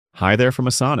Hi there from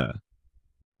Asana.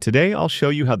 Today I'll show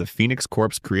you how the Phoenix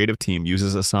Corp's creative team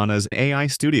uses Asana's AI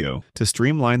Studio to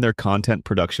streamline their content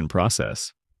production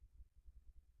process.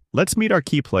 Let's meet our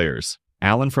key players.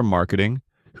 Alan from marketing,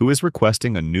 who is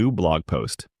requesting a new blog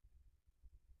post.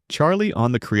 Charlie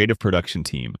on the creative production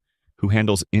team, who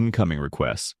handles incoming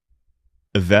requests.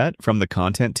 Yvette from the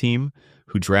content team,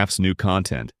 who drafts new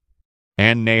content.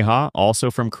 And Neha,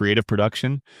 also from creative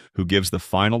production, who gives the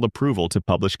final approval to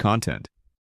publish content.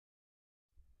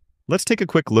 Let's take a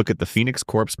quick look at the Phoenix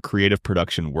Corp's creative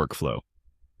production workflow.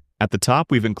 At the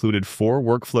top, we've included 4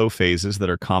 workflow phases that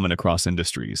are common across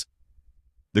industries.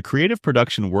 The creative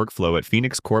production workflow at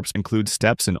Phoenix Corp includes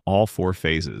steps in all 4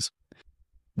 phases.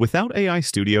 Without AI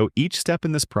Studio, each step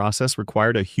in this process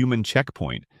required a human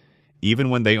checkpoint, even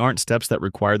when they aren't steps that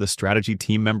require the strategy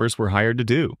team members were hired to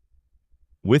do.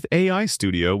 With AI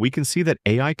Studio, we can see that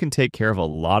AI can take care of a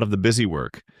lot of the busy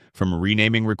work, from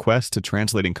renaming requests to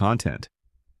translating content.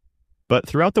 But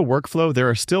throughout the workflow, there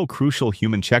are still crucial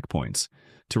human checkpoints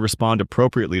to respond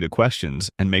appropriately to questions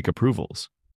and make approvals.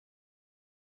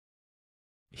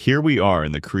 Here we are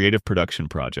in the creative production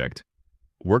project.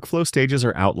 Workflow stages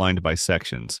are outlined by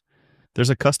sections. There's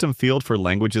a custom field for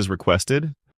languages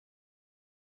requested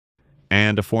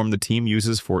and a form the team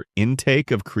uses for intake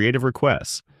of creative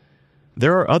requests.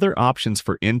 There are other options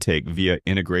for intake via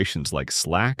integrations like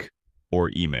Slack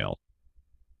or email.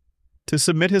 To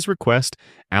submit his request,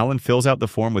 Alan fills out the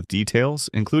form with details,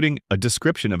 including a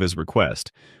description of his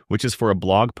request, which is for a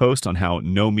blog post on how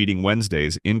no meeting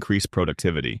Wednesdays increase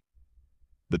productivity,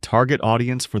 the target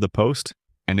audience for the post,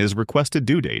 and his requested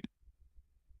due date.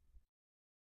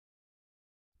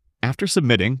 After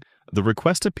submitting, the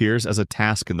request appears as a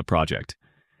task in the project.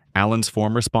 Alan's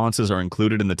form responses are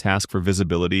included in the task for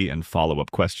visibility and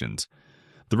follow-up questions.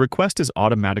 The request is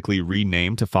automatically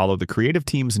renamed to follow the creative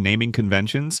team's naming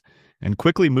conventions and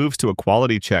quickly moves to a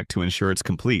quality check to ensure it's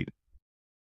complete.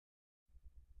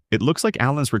 It looks like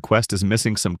Alan's request is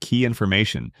missing some key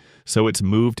information, so it's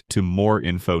moved to more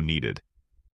info needed.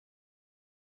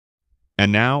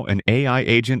 And now an AI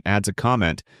agent adds a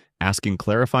comment asking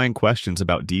clarifying questions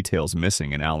about details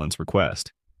missing in Alan's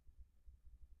request.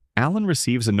 Alan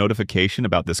receives a notification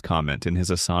about this comment in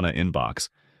his Asana inbox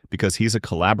because he's a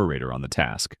collaborator on the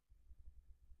task.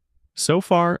 So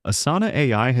far, Asana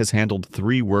AI has handled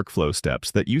 3 workflow steps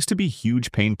that used to be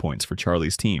huge pain points for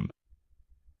Charlie's team: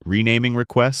 renaming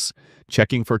requests,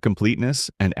 checking for completeness,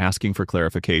 and asking for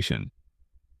clarification.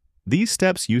 These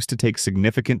steps used to take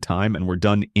significant time and were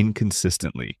done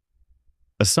inconsistently.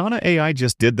 Asana AI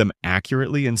just did them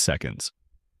accurately in seconds.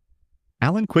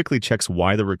 Alan quickly checks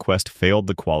why the request failed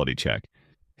the quality check.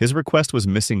 His request was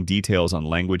missing details on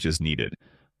languages needed,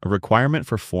 a requirement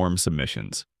for form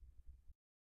submissions.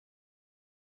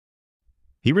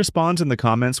 He responds in the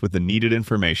comments with the needed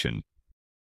information.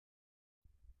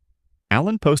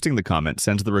 Alan posting the comment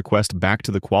sends the request back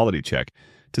to the quality check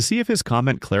to see if his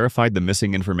comment clarified the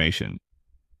missing information.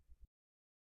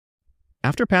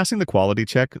 After passing the quality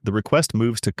check, the request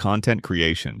moves to content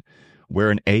creation, where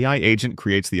an AI agent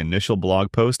creates the initial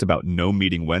blog post about No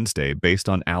Meeting Wednesday based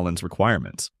on Alan's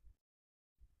requirements.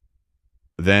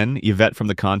 Then, Yvette from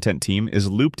the content team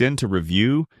is looped in to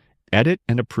review, edit,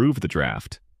 and approve the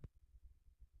draft.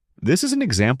 This is an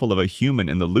example of a human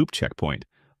in the loop checkpoint,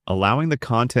 allowing the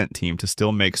content team to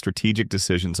still make strategic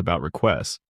decisions about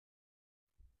requests.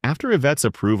 After Yvette's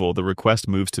approval, the request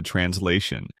moves to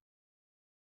translation,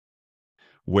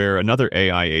 where another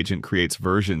AI agent creates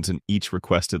versions in each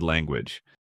requested language.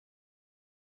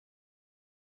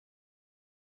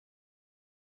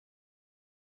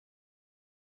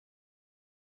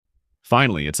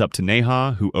 Finally, it's up to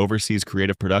Neha, who oversees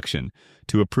creative production,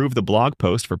 to approve the blog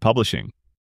post for publishing.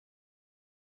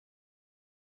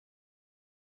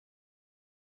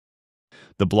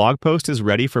 The blog post is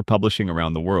ready for publishing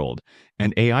around the world,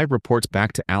 and AI reports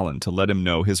back to Alan to let him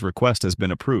know his request has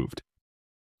been approved.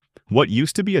 What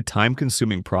used to be a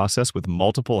time-consuming process with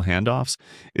multiple handoffs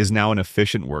is now an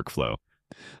efficient workflow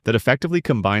that effectively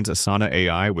combines Asana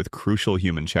AI with crucial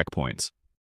human checkpoints.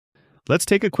 Let's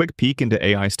take a quick peek into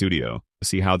AI Studio to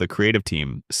see how the creative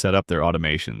team set up their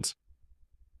automations.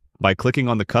 By clicking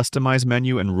on the Customize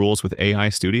menu and Rules with AI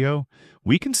Studio,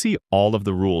 we can see all of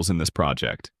the rules in this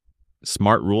project.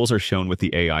 Smart rules are shown with the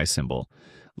AI symbol.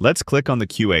 Let's click on the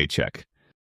QA check.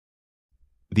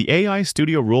 The AI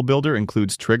Studio Rule Builder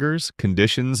includes triggers,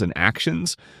 conditions, and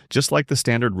actions, just like the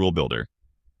standard Rule Builder.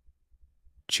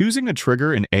 Choosing a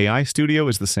trigger in AI Studio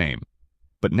is the same,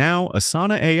 but now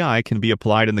Asana AI can be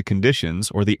applied in the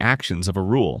conditions or the actions of a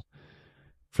rule.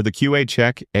 For the QA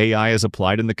check, AI is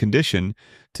applied in the condition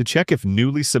to check if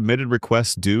newly submitted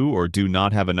requests do or do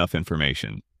not have enough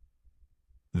information.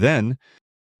 Then,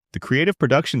 the creative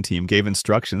production team gave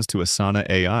instructions to Asana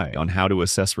AI on how to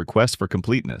assess requests for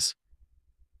completeness.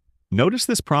 Notice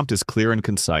this prompt is clear and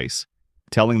concise,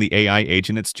 telling the AI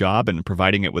agent its job and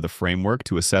providing it with a framework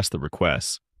to assess the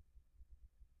requests.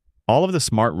 All of the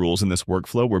smart rules in this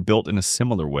workflow were built in a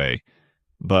similar way,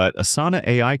 but Asana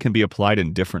AI can be applied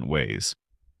in different ways.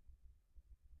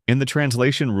 In the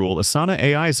translation rule, Asana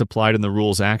AI is applied in the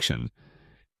rules action.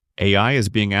 AI is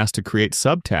being asked to create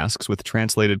subtasks with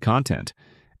translated content,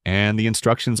 and the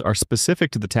instructions are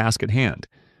specific to the task at hand,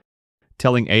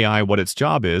 telling AI what its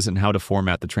job is and how to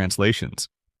format the translations.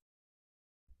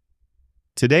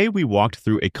 Today, we walked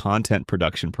through a content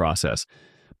production process,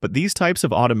 but these types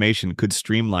of automation could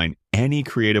streamline any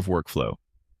creative workflow.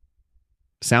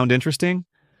 Sound interesting?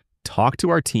 Talk to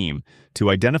our team to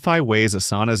identify ways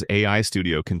Asana's AI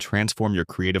Studio can transform your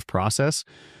creative process,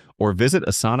 or visit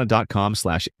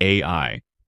asana.com/AI